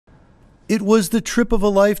It was the trip of a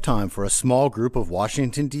lifetime for a small group of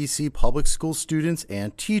Washington, D.C. public school students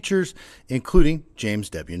and teachers, including James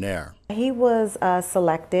Debonair. He was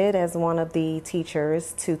selected as one of the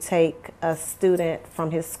teachers to take a student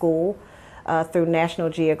from his school through National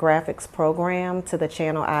Geographic's program to the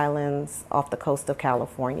Channel Islands off the coast of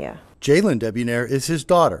California. Jalen Debonair is his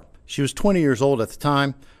daughter. She was 20 years old at the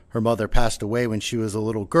time. Her mother passed away when she was a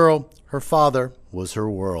little girl. Her father was her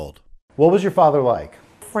world. What was your father like?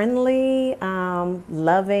 Friendly,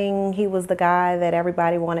 loving. He was the guy that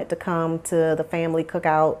everybody wanted to come to the family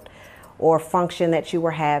cookout or function that you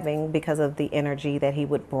were having because of the energy that he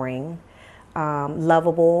would bring.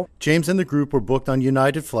 Lovable. James and the group were booked on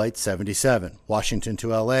United Flight 77, Washington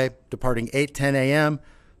to LA, departing 8:10 a.m.,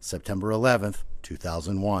 September 11th,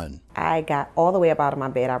 2001. I got all the way up out of my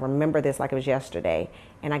bed. I remember this like it was yesterday.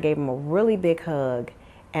 And I gave him a really big hug.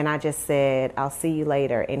 And I just said, "I'll see you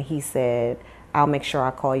later." And he said, "I'll make sure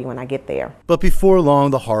I call you when I get there." But before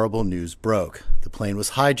long, the horrible news broke. The plane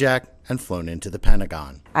was hijacked and flown into the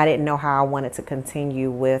Pentagon. I didn't know how I wanted to continue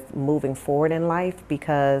with moving forward in life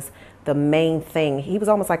because the main thing, he was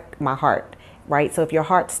almost like my heart, right? So if your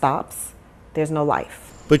heart stops, there's no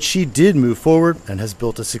life. But she did move forward and has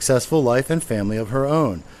built a successful life and family of her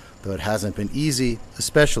own, though it hasn't been easy,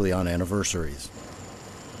 especially on anniversaries.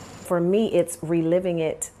 For me, it's reliving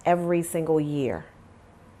it every single year.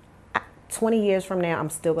 20 years from now, I'm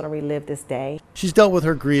still going to relive this day. She's dealt with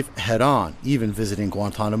her grief head on, even visiting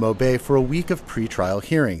Guantanamo Bay for a week of pre-trial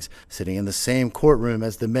hearings, sitting in the same courtroom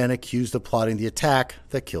as the men accused of plotting the attack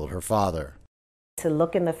that killed her father. To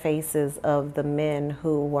look in the faces of the men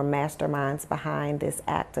who were masterminds behind this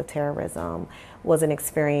act of terrorism was an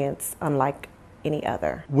experience unlike any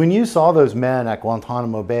other. When you saw those men at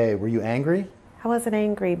Guantanamo Bay, were you angry? I wasn't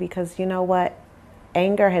angry because you know what?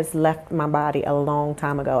 Anger has left my body a long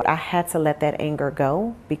time ago. I had to let that anger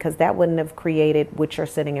go because that wouldn't have created what you're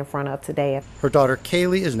sitting in front of today. Her daughter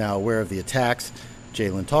Kaylee is now aware of the attacks.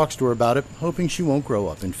 Jalen talks to her about it, hoping she won't grow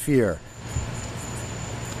up in fear.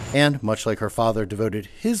 And much like her father devoted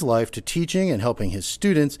his life to teaching and helping his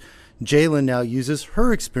students, Jalen now uses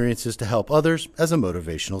her experiences to help others as a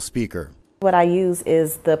motivational speaker. What I use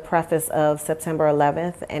is the preface of September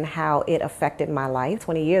 11th and how it affected my life.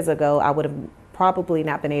 20 years ago, I would have probably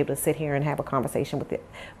not been able to sit here and have a conversation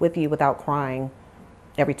with you without crying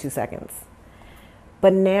every 2 seconds.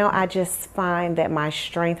 But now I just find that my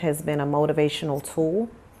strength has been a motivational tool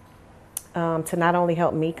to not only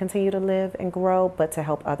help me continue to live and grow, but to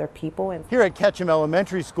help other people. Here at Ketchum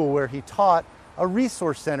Elementary School, where he taught, a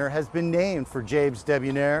resource center has been named for James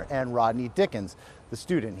Debonair and Rodney Dickens, the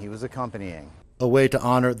student he was accompanying. A way to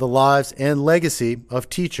honor the lives and legacy of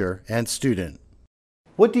teacher and student.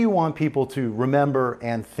 What do you want people to remember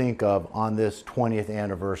and think of on this 20th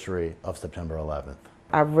anniversary of September 11th?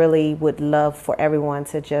 I really would love for everyone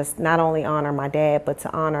to just not only honor my dad, but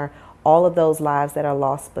to honor all of those lives that are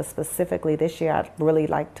lost. But specifically this year, I'd really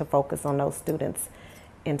like to focus on those students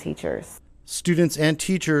and teachers. Students and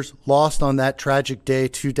teachers lost on that tragic day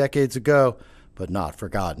 2 decades ago, but not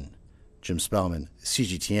forgotten. Jim Spellman,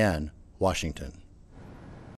 CGTN, Washington.